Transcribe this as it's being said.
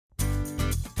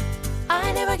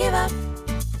never give up.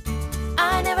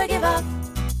 I never give up.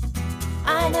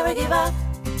 I never give up.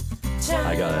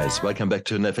 Hi guys, welcome back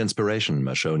to Neff Inspiration,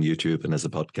 my show on YouTube and as a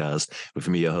podcast with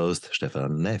me, your host,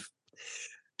 Stefan Neff.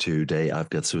 Today I've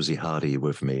got Suzy Hardy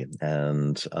with me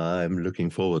and I'm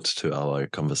looking forward to our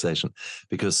conversation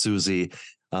because Suzy,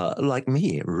 like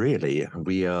me, really,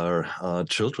 we are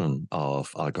children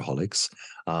of alcoholics.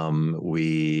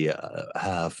 We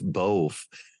have both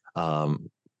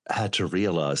had to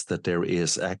realize that there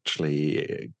is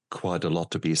actually quite a lot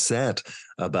to be said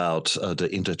about the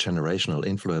intergenerational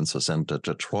influences and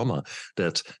the trauma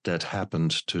that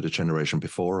happened to the generation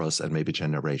before us and maybe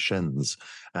generations,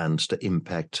 and the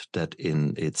impact that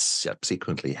it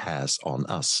subsequently has on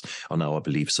us, on our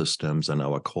belief systems and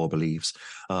our core beliefs,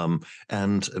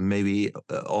 and maybe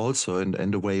also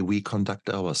in the way we conduct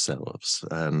ourselves.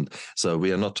 And so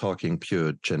we are not talking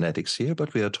pure genetics here,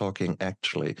 but we are talking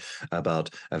actually about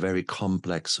a very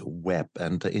complex web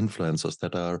and the influences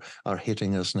that are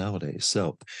hitting us nowadays.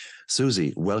 So,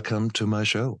 Suzy, welcome to my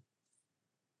show.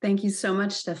 Thank you so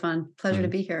much, Stefan. Pleasure to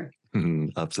be here.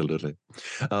 Absolutely.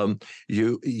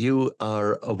 You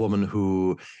are a woman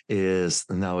who is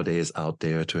nowadays out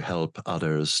there to help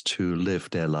others to live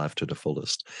their life to the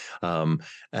fullest. And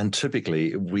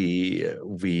typically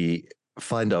we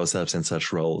find ourselves in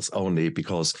such roles only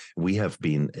because we have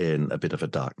been in a bit of a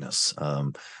darkness.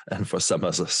 And for some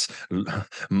of us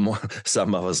more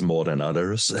than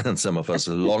others, and some of us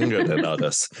longer than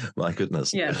others. My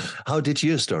goodness. Yeah. How did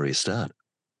your story start?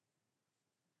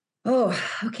 Oh,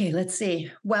 okay. Let's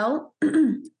see. Well,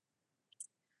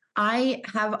 I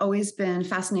have always been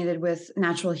fascinated with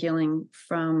natural healing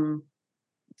from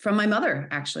my mother,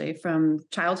 actually, from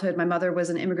childhood. My mother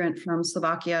was an immigrant from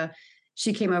Slovakia.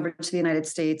 She came over to the United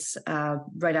States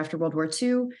right after World War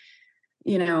II.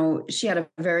 You know, she had a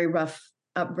very rough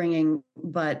upbringing,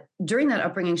 but during that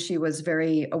upbringing, she was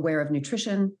very aware of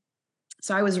nutrition.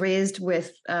 So I was raised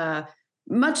with,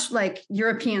 much like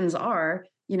Europeans are,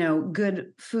 you know,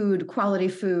 good food, quality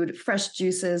food, fresh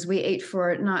juices. We ate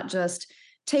for not just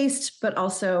taste, but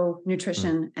also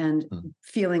nutrition and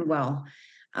feeling well.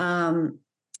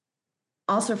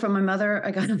 Also from my mother,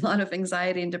 I got a lot of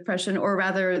anxiety and depression, or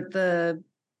rather the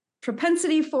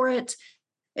propensity for it.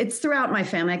 It's throughout my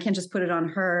family. I can't just put it on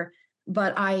her,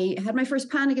 but I had my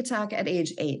first panic attack at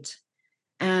age 8.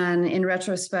 And in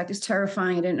retrospect, it's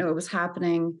terrifying. I didn't know what was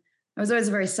happening. I was always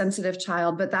a very sensitive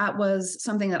child, but that was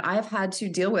something that I've had to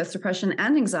deal with, depression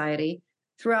and anxiety,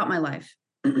 throughout my life.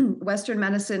 Western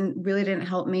medicine really didn't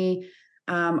help me.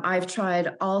 I've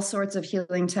tried all sorts of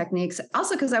healing techniques,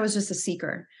 also because I was just a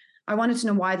seeker. I wanted to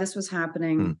know why this was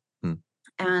happening.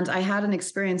 And I had an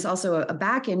experience, also a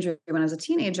back injury when I was a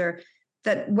teenager,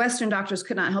 that Western doctors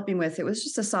could not help me with. It was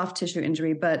just a soft tissue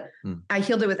injury, but I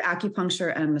healed it with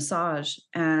acupuncture and massage.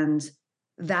 And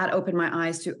that opened my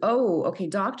eyes to, oh, okay,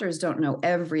 doctors don't know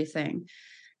everything.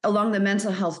 Along the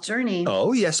mental health journey.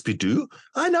 Oh, yes, we do.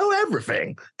 I know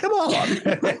everything. Come on. I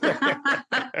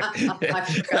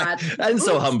forgot. I'm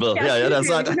so humble. Yeah, that's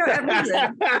right. You know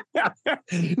everything.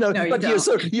 No, but you're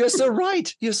so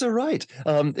right. You're so right.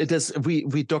 It is we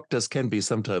doctors can be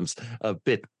sometimes a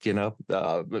bit, in our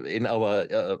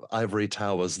ivory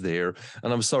towers there.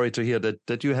 And I'm sorry to hear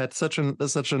that you had such an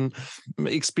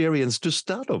experience to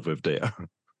start off with there.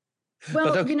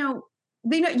 Well, okay.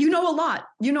 You know a lot,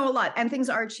 and things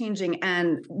are changing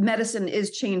and medicine is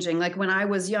changing. Like when I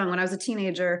was young, when I was a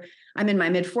teenager, I'm in my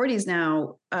mid 40s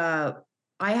now. I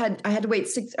had to wait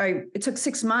it took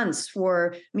 6 months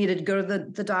for me to go to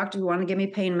the doctor who wanted to give me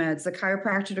pain meds, the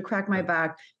chiropractor to crack my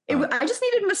back. I just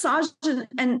needed massage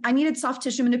and I needed soft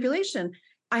tissue manipulation.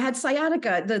 I had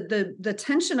sciatica. The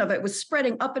tension of it was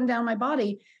spreading up and down my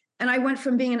body. And I went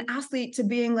from being an athlete to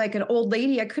being like an old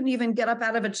lady. I couldn't even get up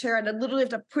out of a chair. I'd literally have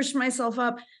to push myself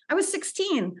up. I was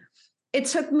 16. It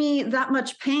took me that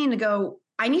much pain to go,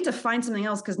 I need to find something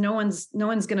else because no one's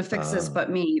going to fix this but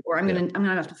me, or I'm going to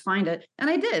have to find it. And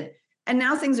I did. And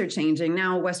now things are changing.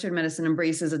 Now Western medicine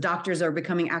embraces it. Doctors are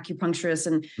becoming acupuncturists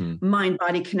and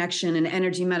mind-body connection and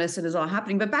energy medicine is all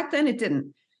happening. But back then it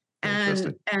didn't.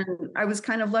 And I was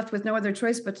kind of left with no other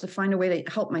choice but to find a way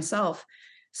to help myself.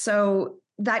 So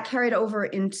that carried over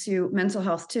into mental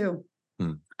health too.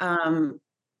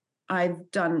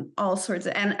 I've done all sorts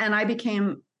of, and I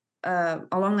became,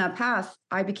 along that path,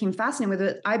 I became fascinated with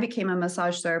it. I became a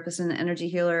massage therapist and an energy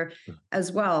healer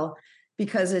as well,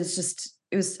 because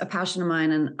it was a passion of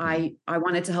mine and I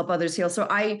wanted to help others heal. So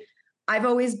I've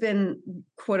always been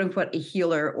quote unquote a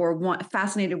healer or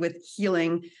fascinated with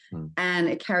healing, and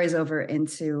it carries over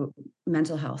into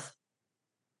mental health.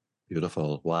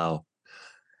 Beautiful. Wow.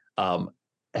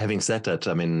 having said that,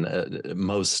 I mean,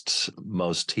 most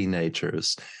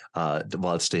teenagers,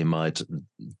 whilst they might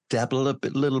dabble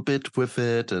little bit with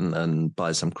it and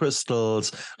buy some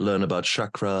crystals, learn about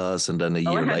chakras, and then a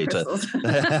year later,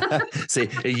 see,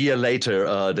 a year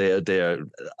later, their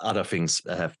other things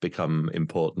have become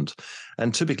important.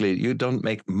 And typically, you don't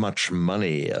make much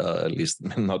money, at least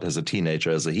not as a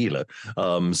teenager, as a healer.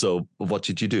 So, what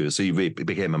did you do? So, you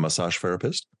became a massage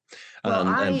therapist. Well,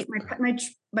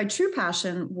 my true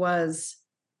passion was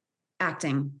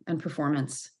acting and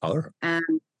performance. Oh. And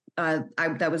I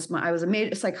was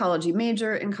a psychology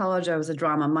major in college. I was a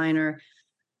drama minor.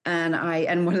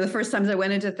 And one of the first times I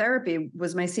went into therapy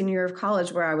was my senior year of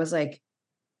college, where I was like,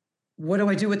 what do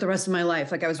I do with the rest of my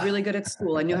life? Like, I was really good at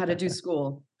school. I knew how to do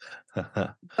school,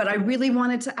 but I really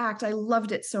wanted to act. I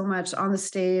loved it so much on the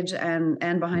stage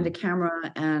and behind a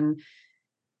camera, and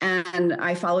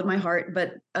I followed my heart,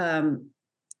 but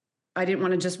I didn't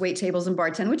want to just wait tables and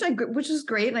bartend, which is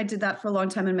great. And I did that for a long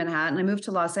time in Manhattan. I moved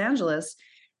to Los Angeles,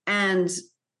 and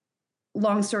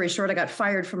long story short, I got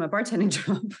fired from a bartending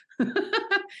job.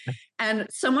 And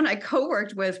someone I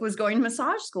co-worked with was going to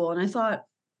massage school. And I thought,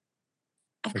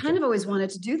 I've kind of always wanted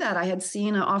to do that. I had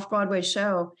seen an off-Broadway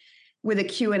show with a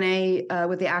Q&A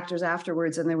with the actors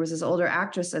afterwards. And there was this older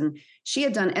actress, and she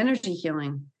had done energy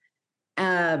healing.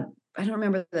 I don't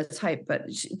remember the type, but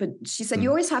she said, you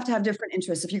always have to have different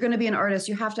interests. If you're going to be an artist,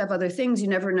 you have to have other things. You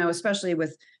never know, especially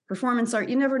with performance art,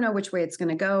 you never know which way it's going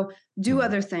to go. Do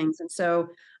other things. And so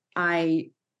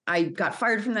I got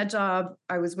fired from that job.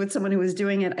 I was with someone who was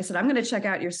doing it. I said, I'm going to check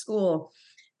out your school.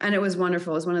 And it was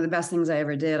wonderful. It was one of the best things I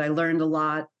ever did. I learned a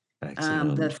lot.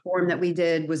 The form that we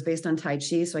did was based on Tai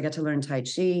Chi. So I got to learn Tai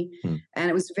Chi. And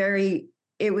it was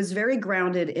very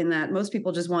grounded in that most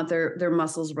people just want their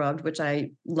muscles rubbed, which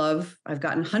I love. I've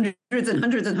gotten hundreds and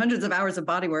hundreds and hundreds of hours of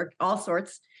body work, all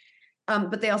sorts.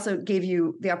 But they also gave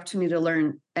you the opportunity to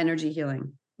learn energy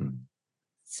healing.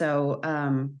 So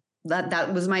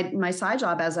that was my side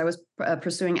job as I was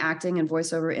pursuing acting and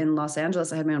voiceover in Los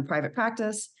Angeles. I had my own private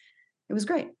practice. It was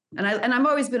great. And I've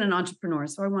always been an entrepreneur,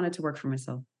 so I wanted to work for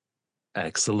myself.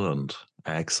 Excellent.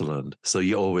 So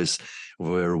you always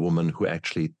were a woman who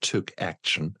actually took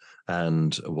action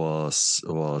and was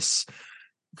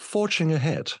forging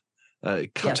ahead,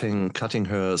 cutting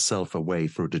herself away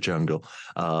through the jungle,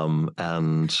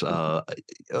 and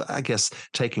I guess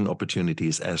taking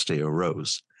opportunities as they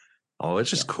arose. Oh, it's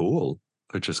just cool.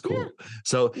 Which is cool. Yeah.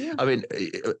 So, yeah. I mean,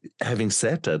 having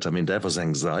said that, I mean, that was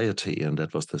anxiety and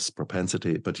that was this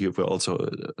propensity, but you were also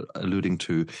alluding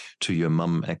to your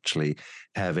mum actually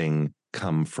having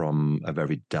come from a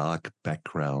very dark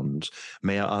background.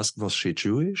 May I ask, was she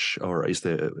Jewish, or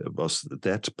was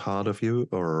that part of you,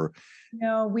 or?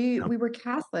 No, we were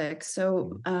Catholic.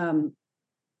 So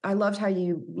I loved how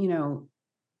you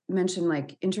mentioned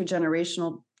like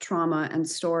intergenerational trauma and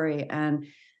story. And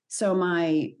so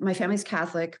my family's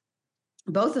Catholic.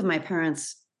 Both of my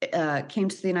parents came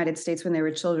to the United States when they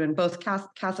were children, both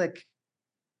Catholic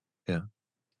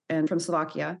and from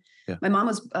Slovakia. Yeah. My mom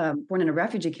was born in a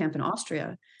refugee camp in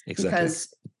Austria. Exactly.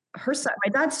 Because her side,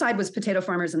 my dad's side was potato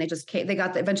farmers, and they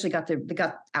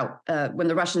got out when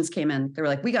the Russians came in. They were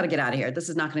like, we got to get out of here. This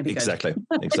is not going to be good.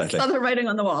 Exactly. Saw the writing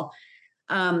on the wall.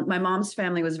 My mom's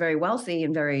family was very wealthy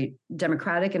and very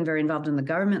democratic and very involved in the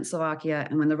government in Slovakia.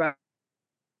 And when the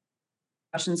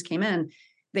Russians came in,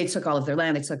 they took all of their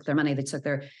land, they took their money, they took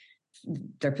their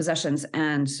possessions.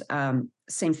 And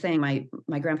same thing,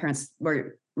 my grandparents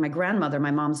were, my grandmother,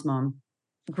 my mom's mom,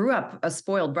 grew up a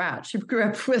spoiled brat. She grew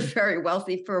up with very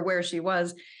wealthy for where she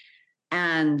was.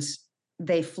 And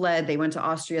they fled, they went to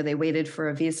Austria, they waited for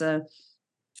a visa.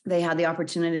 They had the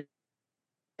opportunity,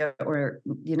 or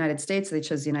the United States, they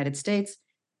chose the United States.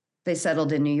 They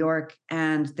settled in New York,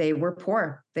 and they were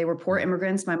poor. They were poor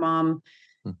immigrants. My mom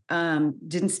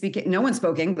didn't speak it. No one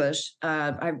spoke English.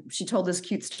 She told this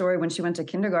cute story when she went to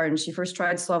kindergarten. She first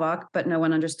tried Slovak, but no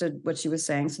one understood what she was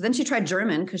saying. So then she tried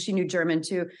German because she knew German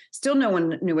too. Still no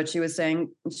one knew what she was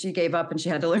saying. She gave up and she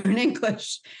had to learn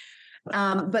English.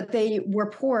 But they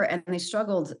were poor and they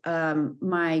struggled.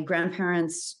 My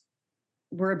grandparents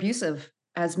were abusive,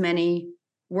 as many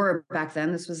were back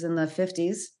then. This was in the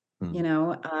 50s.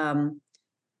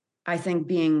 I think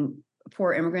being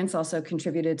poor immigrants also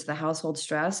contributed to the household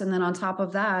stress. And then on top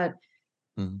of that,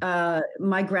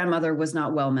 my grandmother was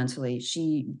not well mentally.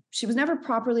 She was never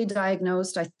properly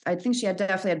diagnosed. I think she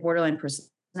definitely had borderline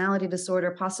personality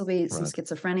disorder, possibly some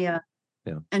schizophrenia.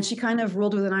 Yeah. And she kind of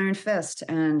ruled with an iron fist.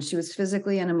 And she was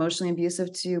physically and emotionally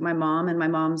abusive to my mom and my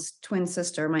mom's twin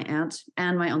sister, my aunt,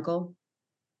 and my uncle.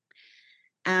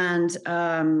 And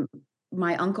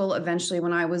my uncle eventually,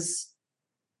 when I was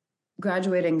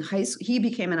graduating high school, he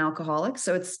became an alcoholic.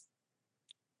 So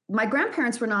my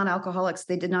grandparents were not alcoholics.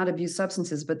 They did not abuse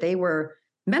substances, but they were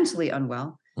mentally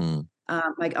unwell.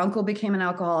 My uncle became an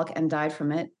alcoholic and died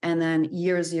from it. And then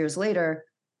years later,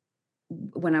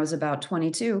 when I was about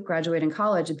 22, graduating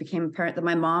college, it became apparent that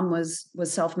my mom was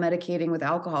self-medicating with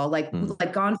alcohol, like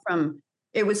gone from,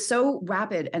 it was so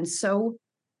rapid and so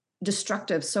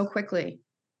destructive so quickly.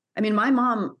 I mean, my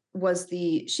mom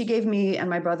she gave me and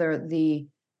my brother the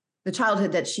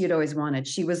childhood that she had always wanted.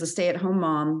 She was a stay-at-home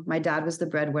mom. My dad was the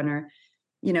breadwinner.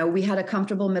 You know, we had a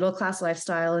comfortable middle-class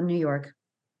lifestyle in New York.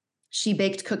 She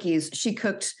baked cookies. She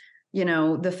cooked, you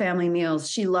know, the family meals.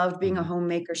 She loved being a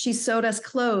homemaker. She sewed us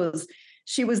clothes.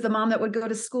 She was the mom that would go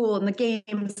to school and the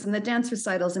games and the dance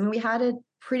recitals. I mean, we had it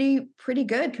pretty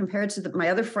good compared to my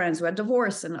other friends who had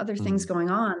divorce and other things going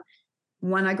on.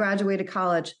 When I graduated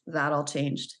college, that all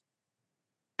changed.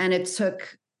 And it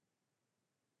took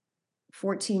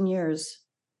 14 years,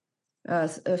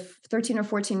 13 or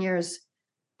 14 years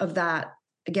of that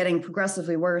getting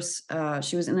progressively worse.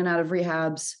 She was in and out of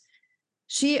rehabs.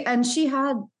 She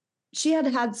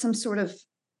had some sort of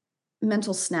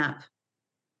mental snap,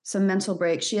 some mental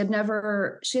break. She had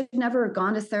never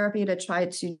gone to therapy to try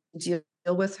to deal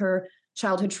with her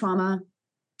childhood trauma.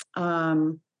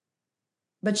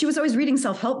 But she was always reading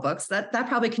self-help books. That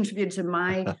probably contributed to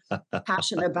my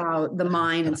passion about the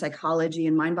mind and psychology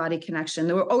and mind-body connection.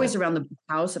 They were always around the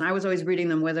house, and I was always reading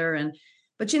them with her.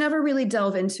 But she never really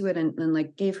delved into it and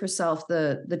like gave herself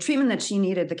the treatment that she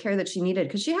needed, the care that she needed,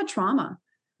 because she had trauma.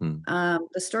 The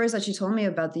stories that she told me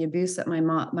about the abuse that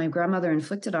my grandmother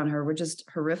inflicted on her were just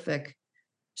horrific.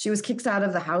 She was kicked out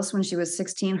of the house when she was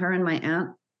 16, her and my aunt,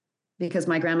 because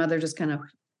my grandmother just kind of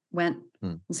went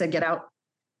and said, "Get out."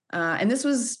 And this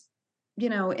was, you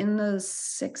know, in the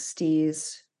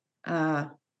 60s,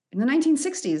 in the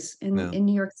 1960s in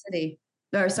New York City,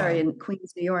 in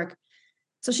Queens, New York.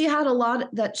 So she had a lot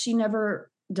that she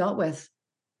never dealt with.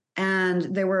 And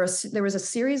there was a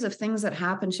series of things that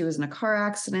happened. She was in a car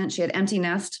accident. She had empty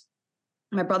nest.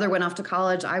 My brother went off to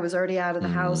college. I was already out of the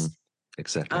house.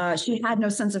 Exactly. She had no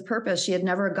sense of purpose. She had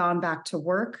never gone back to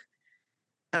work.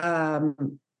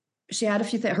 She had a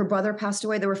few things. Her brother passed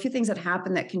away. There were a few things that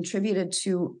happened that contributed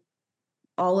to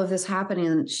all of this happening.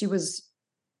 And she was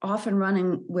often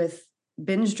running with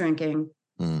binge drinking,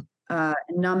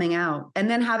 numbing out, and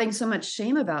then having so much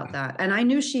shame about that. And I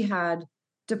knew she had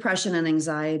depression and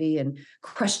anxiety and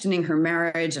questioning her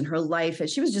marriage and her life. And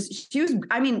she was,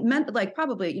 I mean, meant like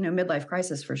probably, you know, midlife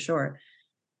crisis for sure.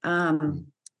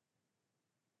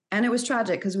 And it was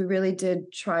tragic because we really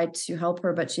did try to help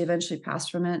her, but she eventually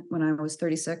passed from it when I was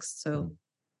 36.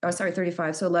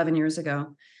 35. So 11 years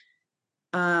ago.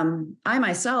 I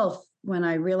myself, when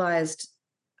I realized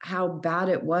how bad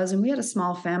it was, and we had a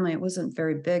small family, it wasn't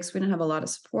very big, so we didn't have a lot of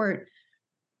support.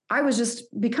 I was just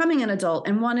becoming an adult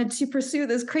and wanted to pursue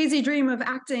this crazy dream of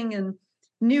acting and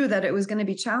knew that it was going to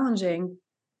be challenging.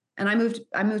 And I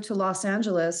moved to Los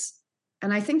Angeles.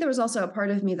 And I think there was also a part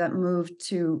of me that moved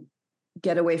to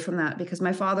get away from that because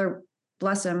my father,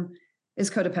 bless him,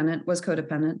 was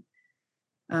codependent.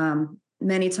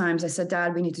 Many times I said,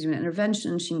 "Dad, we need to do an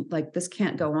intervention." She this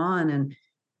can't go on. And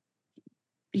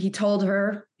he told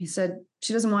her, he said,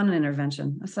 "She doesn't want an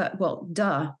intervention." I thought, well,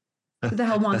 duh. Who the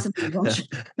hell wants an intervention?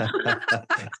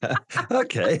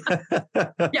 Okay.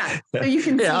 Yeah. So you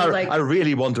can see I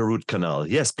really want a root canal.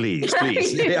 Yes, please.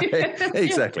 Yeah,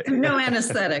 exactly. No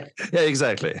anesthetic. Yeah,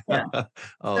 exactly. Yeah.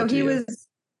 So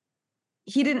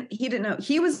he didn't know.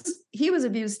 He was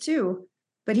abused too,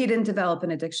 but he didn't develop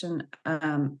an addiction.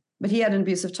 But he had an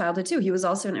abusive childhood too. He was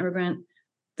also an immigrant.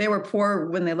 They were poor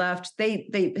when they left.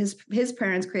 His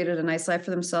parents created a nice life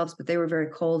for themselves, but they were very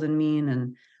cold and mean.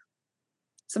 And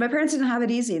so my parents didn't have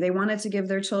it easy. They wanted to give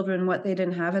their children what they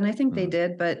didn't have. And I think they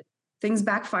did, but things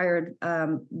backfired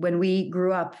when we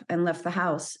grew up and left the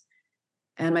house.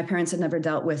 And my parents had never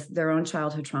dealt with their own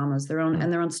childhood traumas, their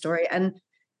own story. And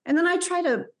then I've tried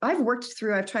to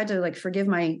forgive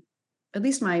at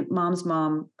least my mom's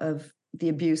mom of the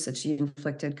abuse that she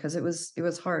inflicted, because it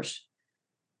was harsh.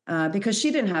 Because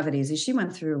she didn't have it easy. She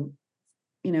went through,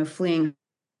 fleeing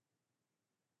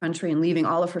country and leaving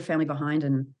all of her family behind,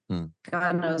 and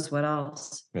God knows what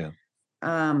else. Yeah.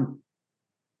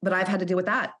 But I've had to deal with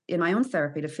that in my own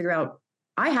therapy to figure out.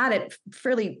 I had it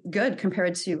fairly good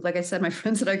compared to, like I said, my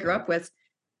friends that I grew up with.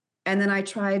 And then I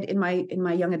tried in my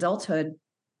young adulthood,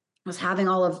 I was having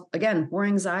all of, again, more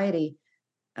anxiety,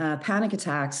 panic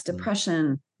attacks,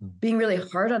 depression, being really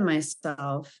hard on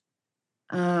myself.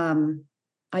 I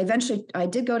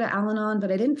did go to Al-Anon,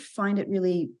 but I didn't find it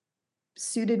really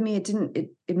suited me.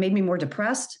 It made me more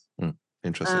depressed.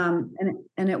 Interesting.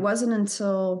 And it wasn't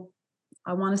until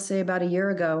I want to say about a year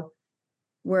ago,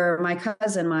 where my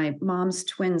cousin, my mom's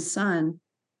twin son,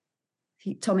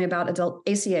 he told me about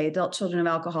ACA, Adult Children of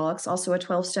Alcoholics, also a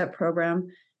 12-step program,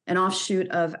 an offshoot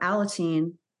of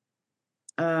Alateen.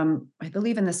 I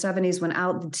believe in the 70s when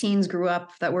the teens grew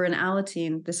up that were in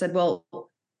Alateen, they said, well,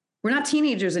 we're not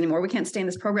teenagers anymore. We can't stay in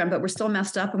this program, but we're still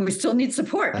messed up and we still need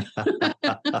support.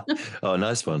 Oh,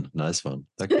 nice one. Nice one.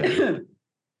 Okay.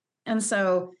 And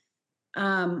so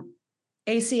ACA,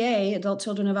 Adult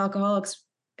Children of Alcoholics,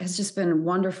 has just been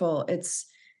wonderful. It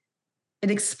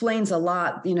explains a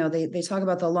lot. You know, they talk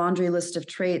about the laundry list of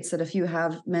traits that if you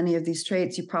have many of these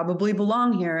traits, you probably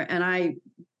belong here. And I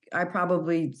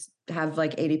probably have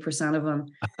like 80% of them,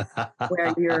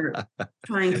 where you're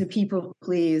trying to people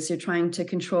please, you're trying to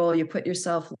control, you put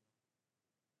yourself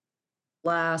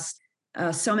last.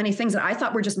 So many things that I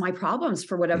thought were just my problems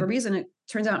for whatever reason. It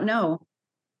turns out, no,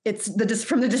 it's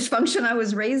from the dysfunction I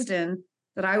was raised in,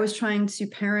 that I was trying to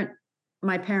parent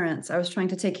my parents. I was trying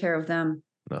to take care of them.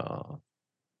 No.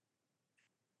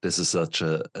 This is such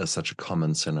a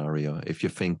common scenario. If you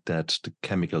think that the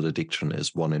chemical addiction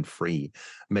is 1 in 3,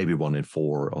 maybe 1 in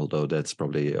 4, although that's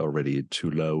probably already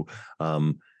too low.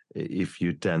 If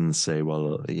you then say,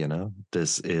 well, you know,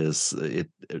 this is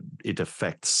it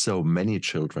affects so many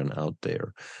children out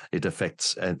there. It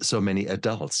affects so many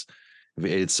adults.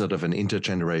 It's sort of an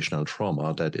intergenerational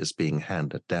trauma that is being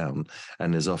handed down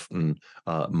and is often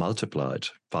multiplied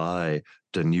by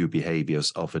the new behaviors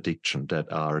of addiction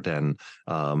that are then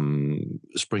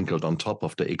sprinkled on top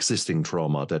of the existing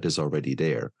trauma that is already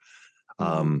there.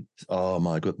 Oh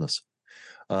my goodness.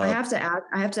 I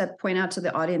have to point out to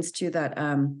the audience too that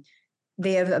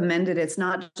they have amended. It's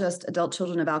not just adult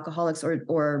children of alcoholics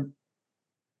or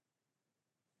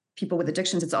people with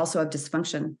addictions. It's also of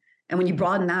dysfunction. And when you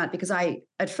broaden that, because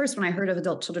at first, when I heard of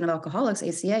adult children of alcoholics,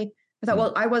 ACA, I thought,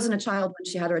 well, I wasn't a child when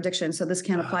she had her addiction, so this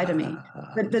can't apply to me.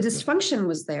 But the dysfunction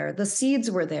was there. The seeds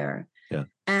were there. Yeah.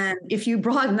 And if you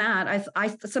broaden that,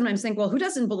 I sometimes think, well, who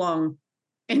doesn't belong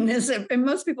in this? And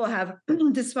most people have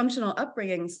dysfunctional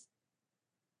upbringings.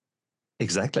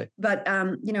 Exactly. But,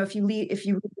 you know, if you read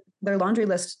their laundry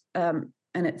list and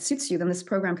it suits you, then this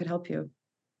program could help you.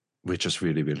 Which is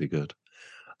really, really good.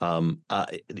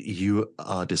 You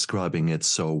are describing it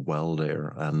so well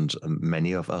there, and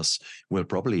many of us will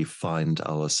probably find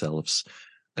ourselves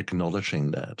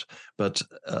acknowledging that. But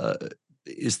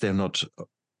is there not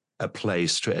a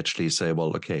place to actually say,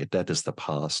 well, okay, that is the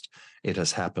past. It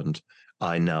has happened.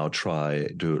 I now try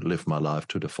to live my life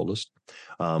to the fullest.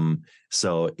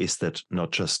 So is that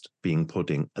not just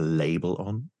putting a label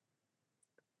on?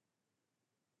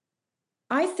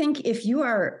 I think if you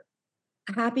are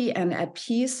happy and at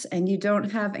peace and you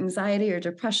don't have anxiety or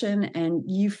depression and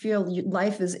you feel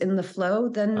life is in the flow,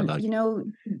 then you know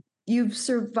you've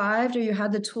survived, or you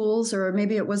had the tools, or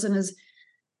maybe it wasn't as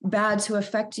bad to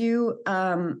affect you,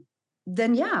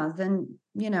 then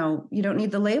you know you don't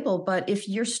need the label. But if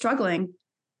you're struggling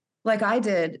like I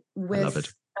did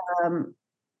with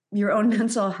your own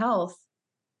mental health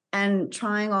and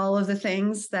trying all of the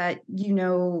things that you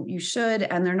know you should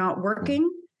and they're not working,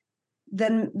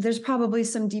 then there's probably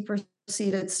some deeper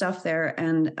seated stuff there.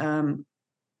 And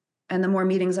the more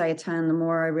meetings I attend, the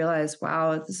more I realize,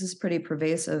 wow, this is pretty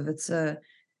pervasive. It's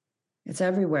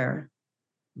everywhere.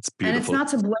 It's beautiful. And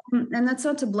that's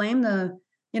not to blame the,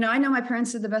 you know, I know my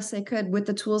parents did the best they could with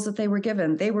the tools that they were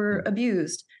given. They were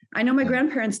abused. I know my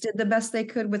grandparents did the best they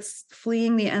could with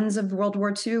fleeing the ends of World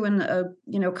War II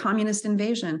and communist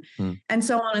invasion and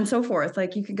so on and so forth.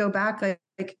 Like you could go back,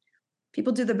 like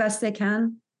people do the best they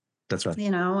can. That's right.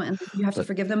 You know, and you have to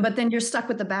forgive them, but then you're stuck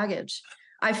with the baggage.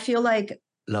 I feel like,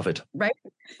 love it. Right?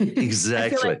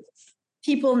 Exactly. I feel like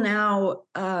people now,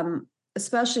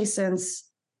 especially since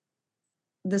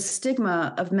the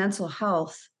stigma of mental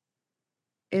health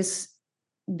is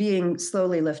being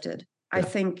slowly lifted. Yeah. I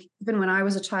think even when I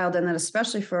was a child, and then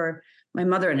especially for my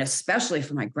mother and especially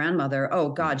for my grandmother, oh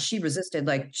God, she resisted.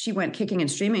 Like she went kicking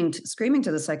and screaming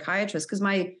to the psychiatrist, because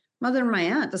my mother and my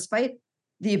aunt, despite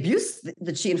the abuse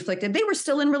that she inflicted, they were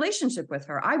still in relationship with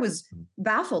her. I was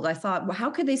baffled. I thought, well, how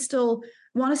could they still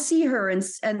want to see her? And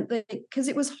because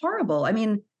it was horrible. I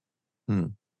mean,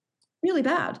 really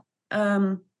bad.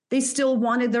 They still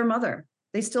wanted their mother.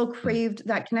 They still craved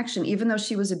that connection, even though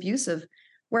she was abusive.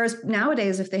 Whereas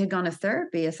nowadays, if they had gone to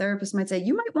therapy, a therapist might say,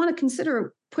 you might want to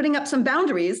consider putting up some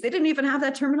boundaries. They didn't even have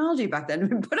that terminology back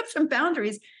then. Put up some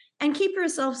boundaries and keep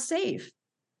yourself safe.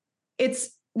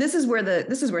 This is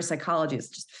where psychology is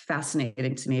just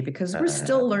fascinating to me, because we're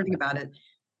still learning about it.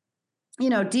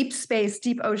 deep space,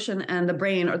 deep ocean, and the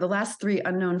brain are the last three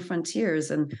unknown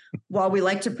frontiers. And while we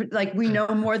like to, we know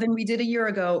more than we did a year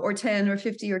ago, or 10 or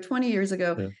 50 or 20 years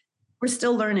ago, we're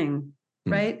still learning,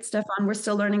 right, Stefan? We're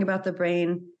still learning about the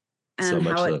brain and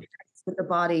how it connects with the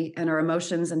body and our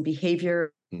emotions and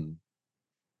behavior and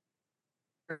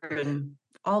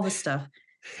all this stuff.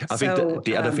 I think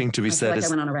the other thing to be said is, I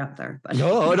went on a rant there. But.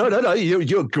 No.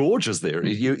 You're gorgeous there.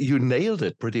 You nailed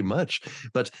it pretty much.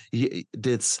 But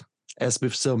it's, as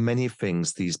with so many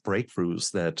things, these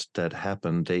breakthroughs that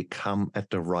happen, they come at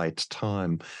the right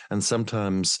time. And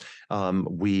sometimes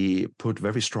we put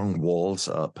very strong walls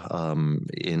up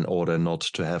in order not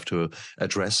to have to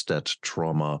address that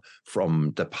trauma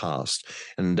from the past.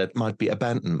 And that might be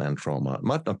abandonment trauma. It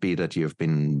might not be that you've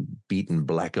been beaten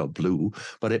black or blue,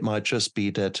 but it might just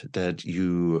be that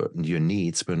your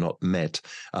needs were not met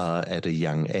at a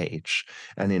young age.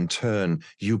 And in turn,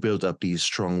 you build up these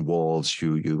strong walls,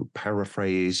 you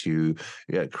paraphrase, you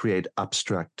create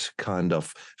abstract kind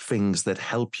of things that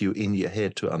help you in your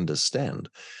head to understand.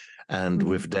 And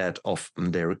with that, often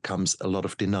there comes a lot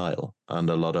of denial and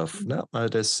a lot of, no,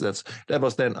 that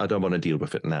was then, I don't want to deal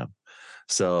with it now.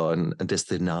 So, and this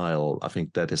denial, I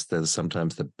think that is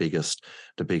sometimes the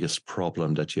biggest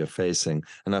problem that you're facing.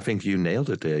 And I think you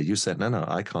nailed it there. You said, no,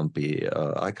 I can't be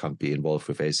involved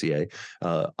with ACA.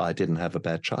 I didn't have a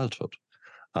bad childhood.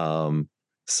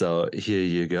 So here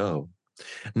you go.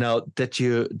 Now that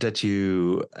you're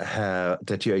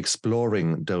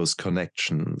exploring those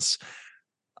connections,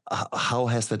 how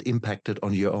has that impacted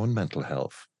on your own mental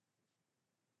health?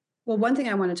 Well, one thing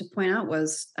I wanted to point out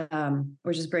was,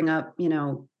 or just bring up,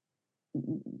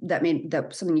 that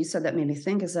something you said that made me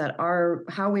think, is that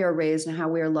how we are raised and how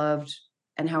we are loved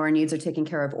and how our needs are taken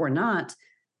care of or not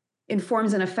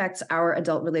informs and affects our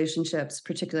adult relationships,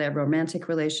 particularly our romantic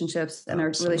relationships and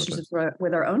our relationships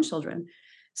with our own children.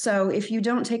 So if you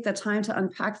don't take the time to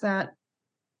unpack that,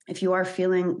 if you are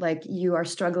feeling like you are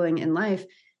struggling in life,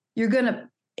 you're going to,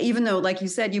 even though, like you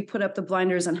said, you put up the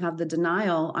blinders and have the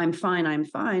denial, I'm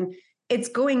fine, it's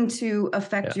going to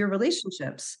affect your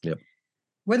relationships. Yep.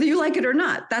 Whether you like it or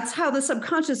not. That's how the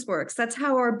subconscious works. That's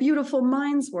how our beautiful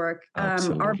minds work.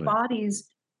 Our bodies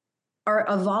are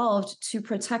evolved to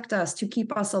protect us, to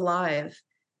keep us alive.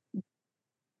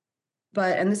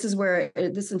 And this is where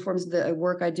this informs the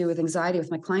work I do with anxiety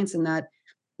with my clients, in that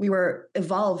we were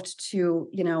evolved to,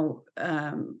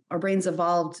 our brains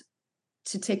evolved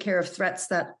to take care of threats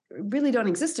that really don't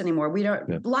exist anymore.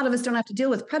 A lot of us don't have to deal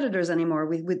with predators anymore.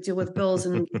 We deal with bills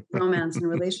and romance and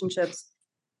relationships.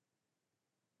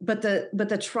 But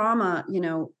the trauma,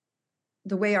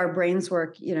 the way our brains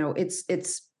work,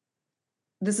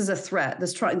 this is a threat.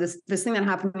 This thing that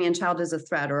happened to me in childhood is a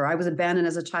threat, or I was abandoned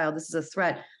as a child. This is a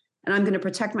threat. And I'm going to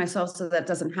protect myself so that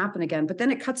doesn't happen again. But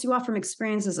then it cuts you off from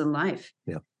experiences in life.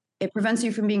 Yeah. It prevents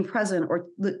you from being present or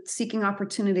seeking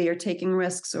opportunity or taking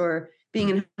risks or being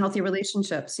in healthy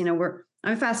relationships.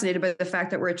 I'm fascinated by the fact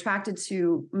that we're attracted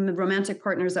to romantic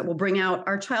partners that will bring out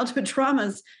our childhood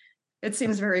traumas. It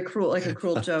seems very cruel, like a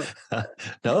cruel joke.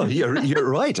 No, you're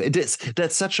right.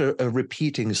 That's such a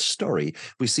repeating story.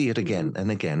 We see it again and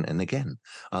again and again.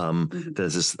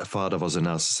 There's this father was a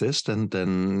narcissist, and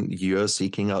then you're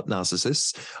seeking out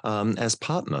narcissists as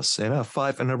partners.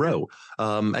 5 in a row,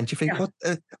 and you think,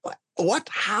 what?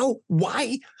 How?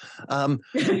 Why?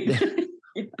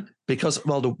 Because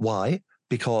the why?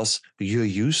 Because you're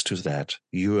used to that.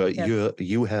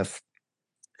 You have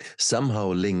somehow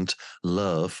linked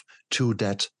love to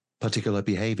that particular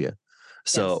behavior.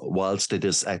 So whilst it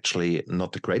is actually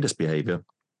not the greatest behavior,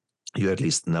 you at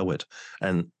least know it.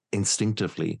 And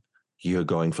instinctively, you're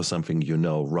going for something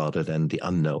rather than the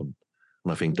unknown.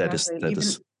 And I think that is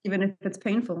even if it's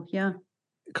painful. Yeah.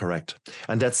 Correct.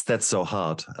 And that's so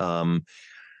hard.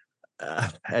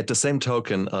 At the same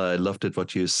token, I loved it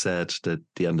what you said, that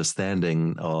the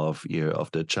understanding of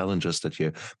the challenges that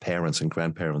your parents and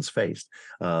grandparents faced,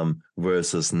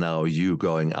 versus now you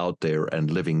going out there and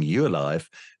living your life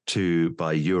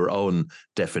by your own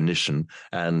definition.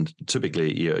 And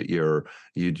typically,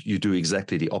 you do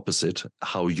exactly the opposite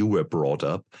how you were brought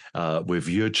up with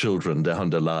your children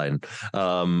down the line,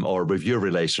 or with your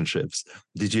relationships.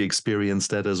 Did you experience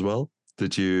that as well? How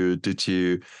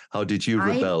did you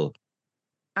rebel?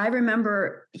 I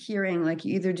remember hearing, like,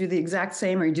 you either do the exact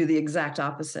same or you do the exact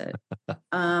opposite.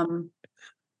 How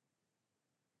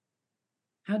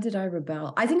did I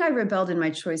rebel? I think I rebelled in my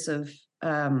choice of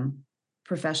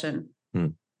profession.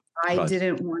 I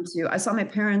didn't want to. I saw my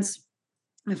parents.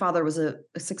 My father was a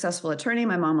successful attorney.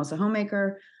 My mom was a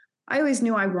homemaker. I always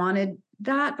knew I wanted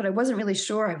that, but I wasn't really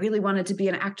sure. I really wanted to be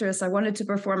an actress. I wanted to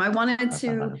perform. I wanted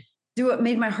to do what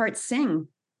made my heart sing.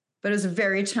 but it was a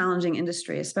very challenging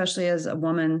industry, especially as a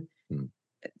woman.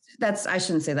 I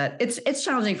shouldn't say that. It's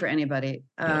challenging for anybody.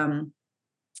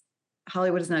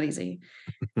 Hollywood is not easy,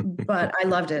 but I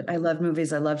loved it. I loved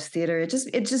movies. I loved theater.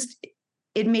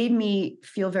 It made me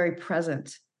feel very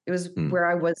present. It was where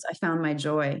I found my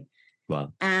joy.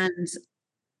 Wow. And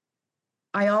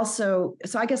so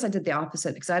I guess I did the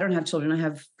opposite, because I don't have children. I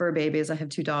have fur babies. I have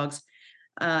 2 dogs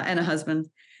and a husband.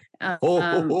 But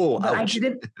I did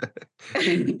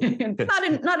it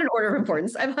not in order of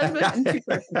importance. I have a husband and 2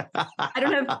 children.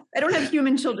 I don't have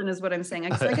human children, is what I'm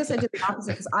saying. So I guess I did the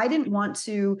opposite, because I didn't want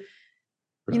to,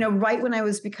 right when I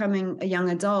was becoming a young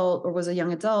adult, or was a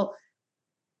young adult,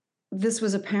 this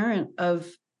was a parent of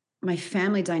my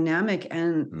family dynamic,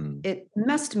 and it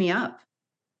messed me up.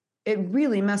 It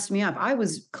really messed me up. I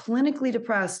was clinically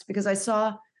depressed because I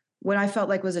saw what I felt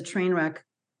like was a train wreck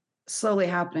slowly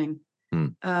happening.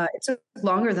 It took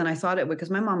longer than I thought it would,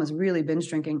 because my mom was really binge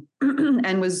drinking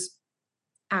and was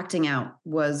acting out,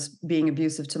 was being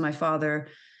abusive to my father,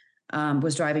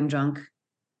 was driving drunk,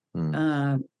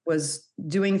 was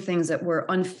doing things that were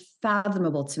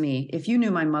unfathomable to me. If you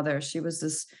knew my mother, she was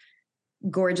this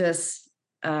gorgeous,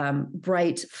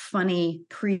 bright, funny,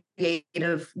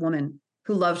 creative woman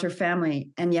who loved her family.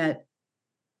 And yet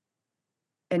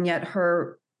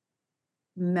her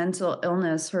mental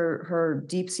illness, her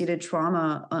deep-seated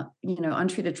trauma,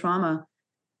 untreated trauma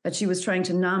that she was trying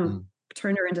to numb,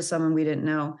 turned her into someone we didn't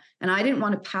know. And I didn't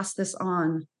want to pass this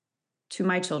on to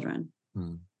my children.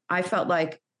 I felt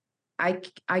like I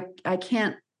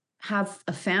can't have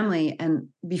a family and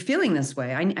be feeling this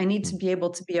way. I need to be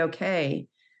able to be okay.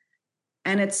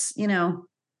 And it's,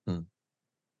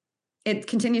 it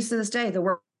continues to this day. The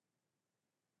work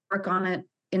on it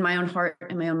in my own heart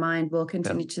and my own mind will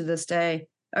continue to this day,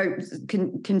 or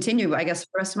continue, I guess, for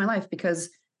the rest of my life, because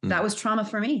that was trauma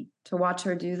for me to watch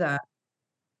her do that.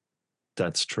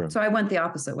 That's true. So I went the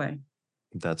opposite way.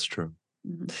 That's true.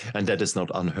 And that is not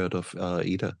unheard of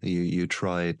either. You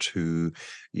try to,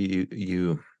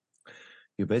 you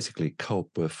basically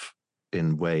cope with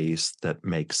in ways that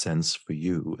make sense for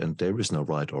you, and there is no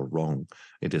right or wrong.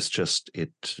 It is just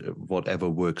whatever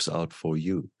works out for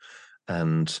you,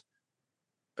 and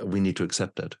we need to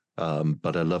accept it.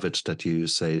 But I love it that you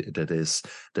say that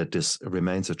this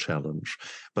remains a challenge,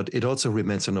 but it also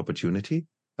remains an opportunity.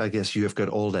 I guess you have got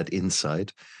all that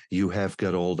insight, you have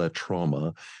got all that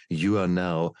trauma. You are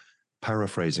now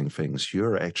paraphrasing things.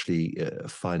 You're actually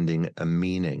finding a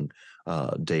meaning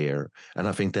there, and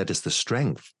I think that is the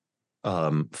strength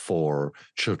for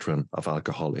children of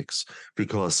alcoholics,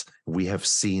 because we have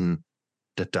seen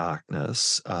the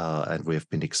darkness and we have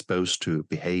been exposed to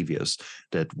behaviors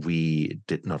that we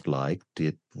did not like,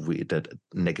 that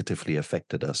negatively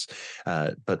affected us.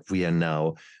 But we are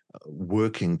now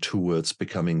working towards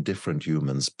becoming different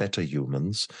humans, better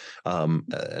humans.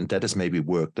 And that is maybe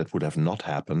work that would have not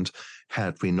happened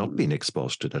had we not been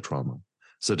exposed to the trauma.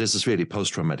 So this is really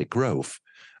post-traumatic growth,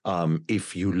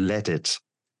 if you let it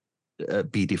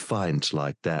be defined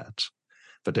like that.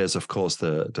 But there's, of course,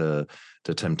 the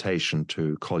temptation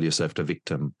to call yourself the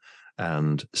victim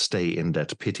and stay in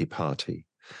that pity party.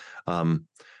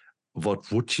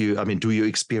 What would you, do you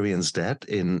experience that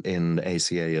in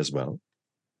ACA as well?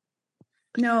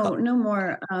 No, no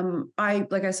more.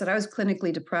 Like I said, I was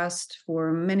clinically depressed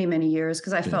for many, many years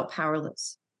because I felt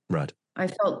powerless. Right. I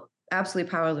felt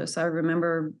absolutely powerless. I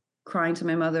remember crying to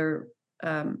my mother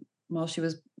while she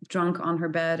was drunk on her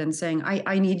bed and saying,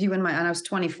 I need you and I was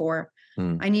 24.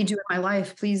 I need you in my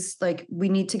life. Please, we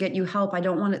need to get you help. I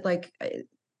don't want it.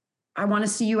 I want to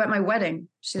see you at my wedding.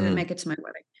 She didn't make it to my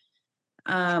wedding.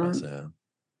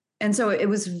 And so it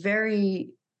was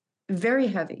very, very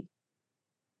heavy.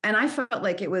 And I felt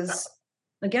like it was,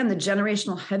 again, the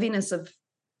generational heaviness of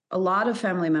a lot of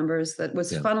family members that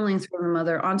was funneling through my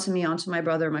mother onto me, onto my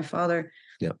brother, my father.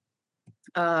 Yeah.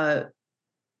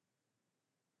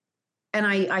 And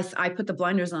I put the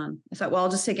blinders on. I thought, well,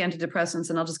 I'll just take antidepressants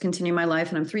and I'll just continue my life.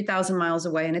 And I'm 3,000 miles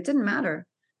away. And it didn't matter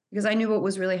because I knew what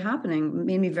was really happening. It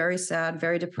made me very sad,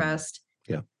 very depressed.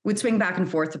 Yeah. Would swing back and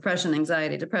forth, depression,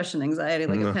 anxiety,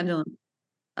 like a pendulum,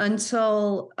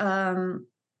 until I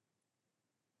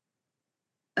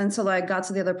got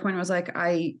to the other point where I was like,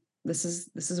 this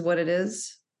is what it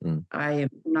is. I am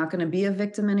not going to be a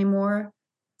victim anymore.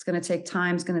 It's going to take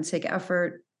time. It's going to take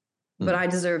effort. But I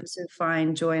deserve to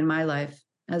find joy in my life,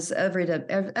 as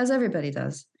everybody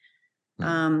does.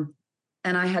 And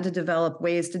I had to develop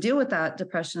ways to deal with that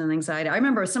depression and anxiety. I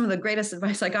remember some of the greatest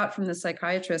advice I got from the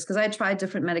psychiatrist, because I had tried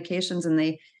different medications, and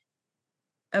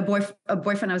a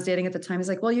boyfriend I was dating at the time, he's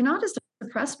like, well, you're not as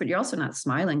depressed, but you're also not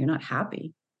smiling. You're not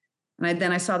happy. And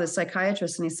then I saw this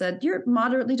psychiatrist, and he said, you're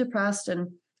moderately depressed. And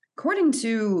according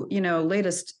to,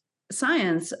 latest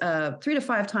science, 3 to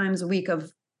 5 times a week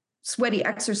of sweaty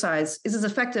exercise is as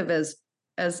effective as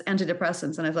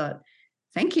antidepressants. And I thought,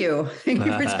 thank you for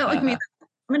telling me that.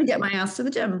 I'm going to get my ass to the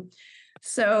gym.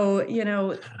 So,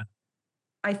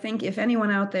 I think if anyone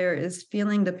out there is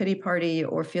feeling the pity party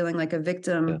or feeling like a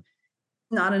victim,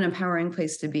 not an empowering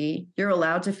place to be. You're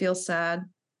allowed to feel sad.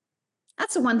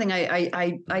 That's the one thing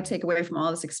I take away from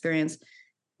all this experience.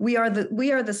 We are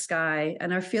the sky,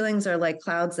 and our feelings are like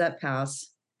clouds that pass.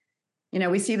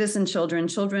 We see this in children.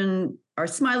 Children are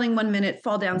smiling 1 minute,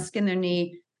 fall down, skin their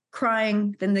knee,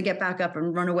 crying, then they get back up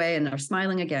and run away and are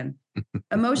smiling again.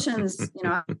 Emotions,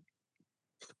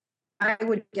 I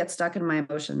would get stuck in my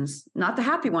emotions, not the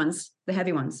happy ones, the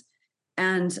heavy ones.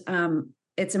 And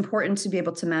it's important to be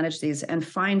able to manage these and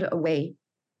find a way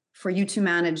for you to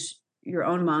manage your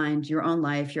own mind, your own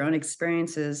life, your own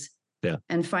experiences,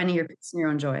 and finding your peace and your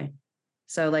own joy.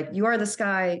 So like, you are the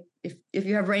sky. If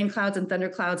you have rain clouds and thunder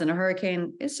clouds and a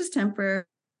hurricane, it's just temporary.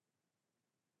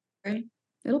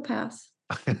 It'll pass.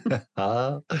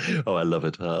 Oh, I love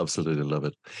it. I absolutely love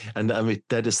it. And I mean,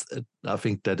 I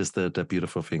think that is the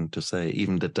beautiful thing to say.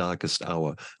 Even the darkest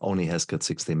hour only has got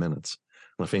 60 minutes.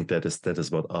 And I think that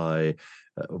is what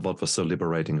was so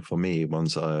liberating for me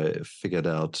once I figured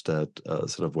out that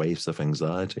sort of waves of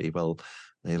anxiety, well,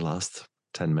 they last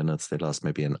 10 minutes, they last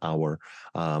maybe an hour,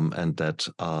 and that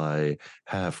I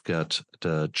have got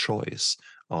the choice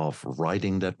of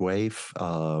riding that wave,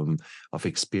 of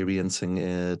experiencing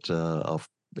it, of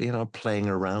playing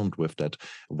around with that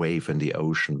wave in the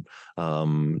ocean.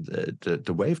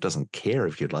 The wave doesn't care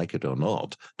if you like it or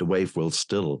not. The wave will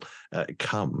still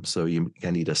come. So you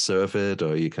can either surf it,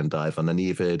 or you can dive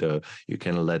underneath it, or you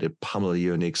can let it pummel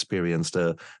you and experience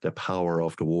the power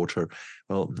of the water.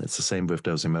 Well, it's the same with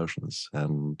those emotions.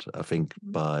 And I think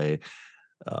by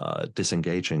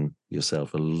disengaging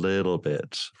yourself a little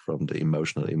bit from the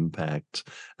emotional impact,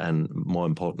 and more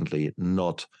importantly,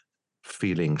 not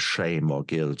feeling shame or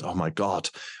guilt. Oh my God,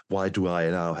 why do I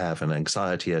now have an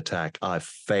anxiety attack? I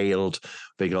failed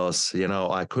because,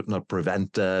 I could not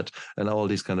prevent that, and all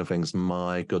these kind of things.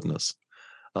 My goodness.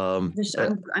 I'm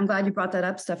glad you brought that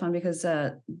up, Stefan, because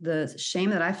the shame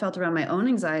that I felt around my own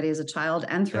anxiety as a child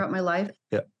and throughout my life.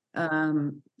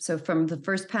 So from the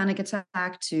first panic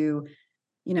attack to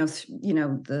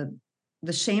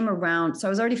the shame around. So I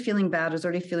was already feeling bad. I was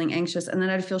already feeling anxious. And then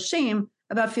I'd feel shame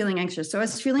about feeling anxious. So I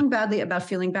was feeling badly about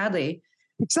feeling badly.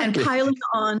 Exactly. And piling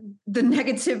on the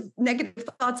negative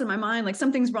thoughts in my mind, like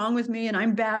something's wrong with me and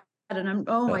I'm bad and I'm,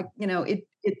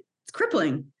 it's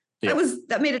crippling. Yeah.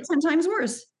 That made it 10 times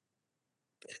worse.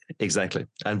 Exactly.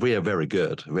 And we are very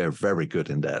good. We're very good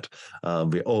in that.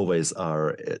 We always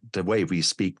are. The way we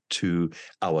speak to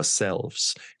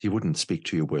ourselves, you wouldn't speak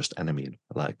to your worst enemy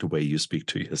like the way you speak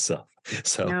to yourself.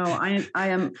 So no, I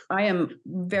am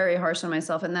very harsh on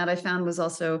myself. And that I found was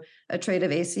also a trait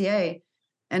of ACA.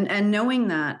 And knowing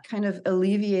that kind of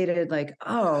alleviated like,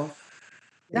 oh,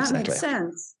 that makes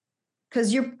sense.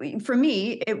 Because for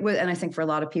me, it was, and I think for a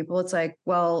lot of people, it's like,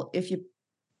 well, if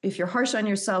you're harsh on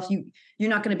yourself, you're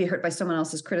not going to be hurt by someone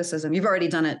else's criticism. You've already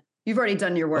done it. You've already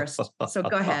done your worst. So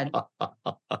go ahead.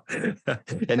 But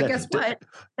guess what?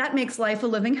 That makes life a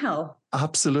living hell.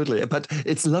 Absolutely. But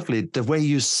it's lovely. The way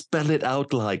you spell it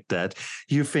out like that,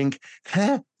 you think,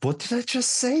 what did I just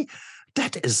say?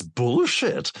 That is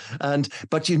bullshit.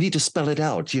 But you need to spell it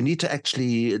out. You need to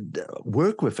actually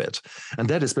work with it. And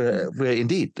that is where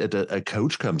indeed a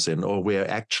coach comes in, or where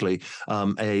actually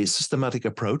a systematic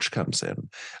approach comes in.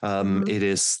 It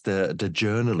is the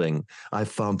journaling. I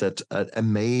found that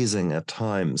amazing at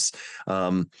times.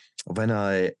 When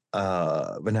I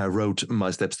wrote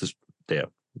my steps to